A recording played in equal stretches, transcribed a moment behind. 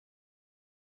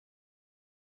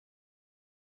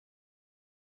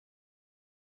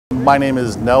My name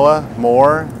is Noah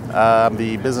Moore. I'm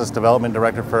the Business Development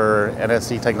Director for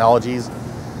NSC Technologies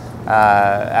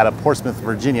out of Portsmouth,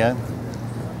 Virginia.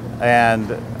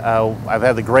 And I've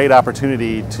had the great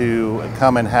opportunity to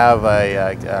come and have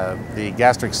the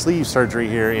gastric sleeve surgery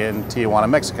here in Tijuana,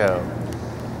 Mexico.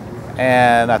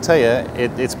 And I tell you,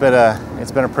 it's been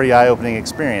a pretty eye-opening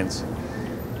experience.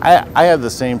 I had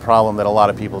the same problem that a lot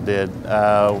of people did,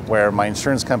 where my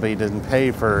insurance company didn't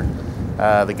pay for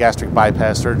the gastric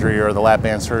bypass surgery or the lap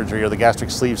band surgery or the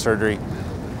gastric sleeve surgery.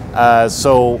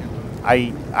 So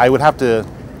I would have to,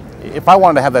 if I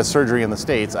wanted to have that surgery in the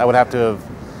States, I would have to have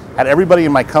had everybody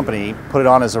in my company put it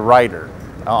on as a rider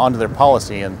onto their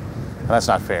policy, and that's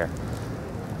not fair.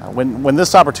 When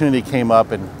this opportunity came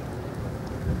up, and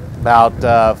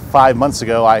about 5 months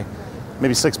ago,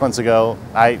 maybe 6 months ago,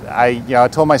 I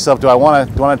told myself, do I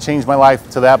want to change my life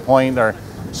to that point, or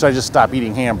should I just stop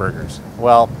eating hamburgers?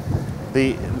 Well,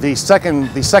 the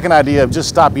second idea of just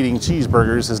stop eating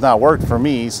cheeseburgers has not worked for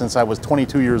me since I was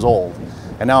 22 years old,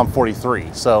 and now I'm 43.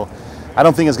 So I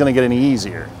don't think it's going to get any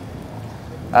easier.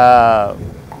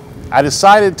 I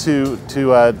decided to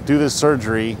do this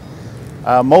surgery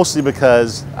mostly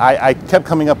because I kept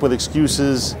coming up with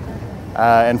excuses,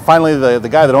 and finally the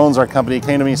guy that owns our company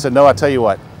came to me and said, "No, I tell you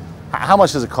what, how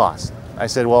much does it cost?" I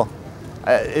said, "Well,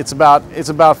 it's about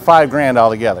 $5 grand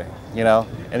altogether, you know."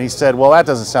 And he said, "Well, that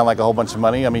doesn't sound like a whole bunch of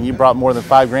money. I mean, you brought more than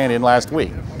 $5 grand in last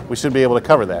week. We should be able to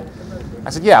cover that." I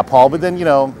said, "Yeah, Paul, but then, you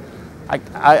know,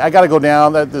 I got to go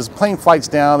down. There's plane flights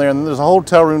down there, and there's a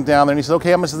hotel room down there." And he said,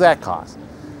 "Okay, how much does that cost?"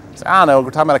 I said, "I don't know.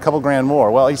 We're talking about a couple grand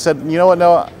more." Well, he said, "You know what,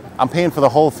 Noah? I'm paying for the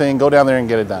whole thing. Go down there and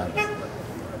get it done."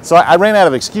 So I ran out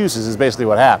of excuses is basically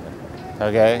what happened.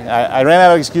 Okay, I ran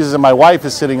out of excuses, and my wife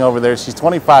is sitting over there. She's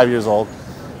 25 years old.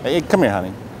 Hey, come here,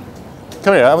 honey.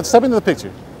 Come here. I would step into the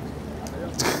picture.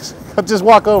 Just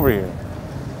walk over here.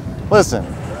 Listen,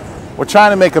 we're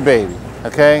trying to make a baby,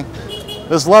 okay?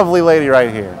 This lovely lady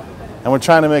right here, and we're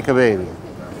trying to make a baby.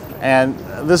 And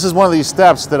this is one of these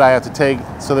steps that I have to take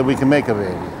so that we can make a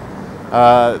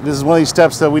baby. This is one of these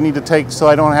steps that we need to take so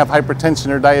I don't have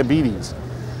hypertension or diabetes.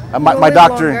 My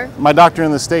doctor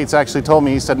in the States actually told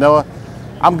me, he said, "Noah,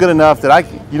 I'm good enough that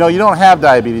you don't have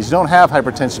diabetes, you don't have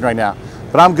hypertension right now,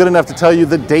 but I'm good enough to tell you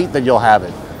the date that you'll have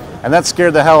it." And that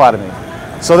scared the hell out of me.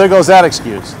 So there goes that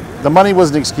excuse. The money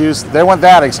was an excuse, there went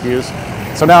that excuse,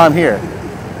 so now I'm here.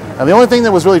 And the only thing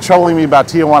that was really troubling me about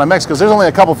Tijuana, Mexico, is there's only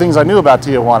a couple things I knew about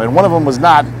Tijuana, and one of them was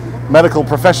not medical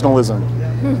professionalism.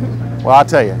 Well, I'll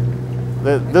tell you,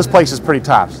 this place is pretty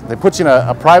tops. They put you in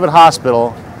a private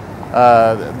hospital.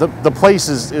 The place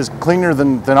is cleaner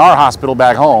than our hospital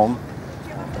back home.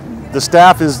 The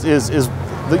staff is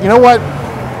you know what?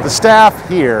 The staff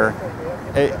here,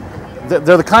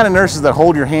 they're the kind of nurses that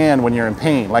hold your hand when you're in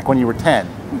pain, like when you were 10.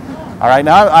 All right,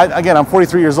 now, again, I'm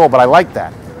 43 years old, but I like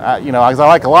that. Because I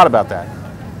like a lot about that.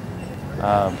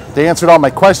 They answered all my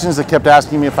questions. They kept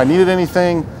asking me if I needed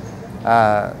anything.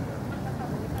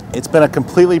 It's been a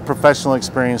completely professional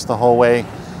experience the whole way,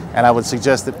 and I would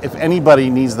suggest that if anybody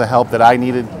needs the help that I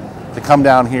needed to come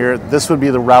down here, this would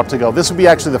be the route to go. This would be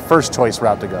actually the first choice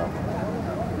route to go.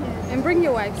 And bring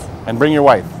your wife. And bring your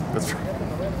wife. That's right.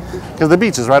 Because the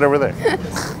beach is right over there.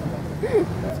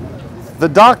 The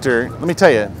doctor, let me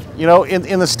tell you,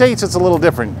 in the States it's a little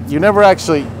different. You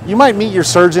might meet your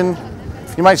surgeon,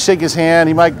 you might shake his hand,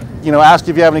 he might, ask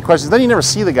you if you have any questions, then you never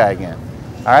see the guy again.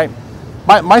 All right?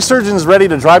 My surgeon's ready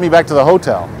to drive me back to the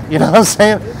hotel. You know what I'm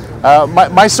saying?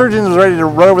 My surgeon was ready to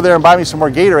run over there and buy me some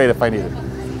more Gatorade if I needed.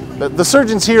 The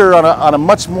surgeons here are on a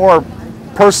much more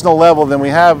personal level than we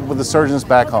have with the surgeons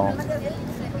back home.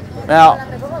 Now,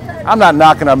 I'm not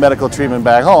knocking our medical treatment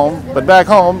back home, but back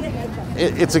home,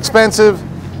 it's expensive,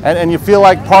 and you feel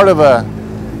like part of a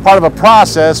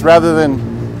process rather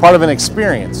than part of an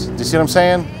experience. Do you see what I'm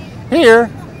saying?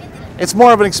 Here, it's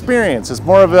more of an experience. It's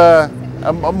more of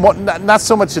not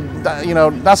so much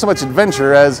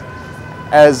adventure as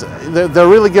they're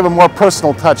really giving more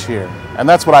personal touch here, and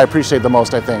that's what I appreciate the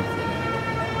most, I think.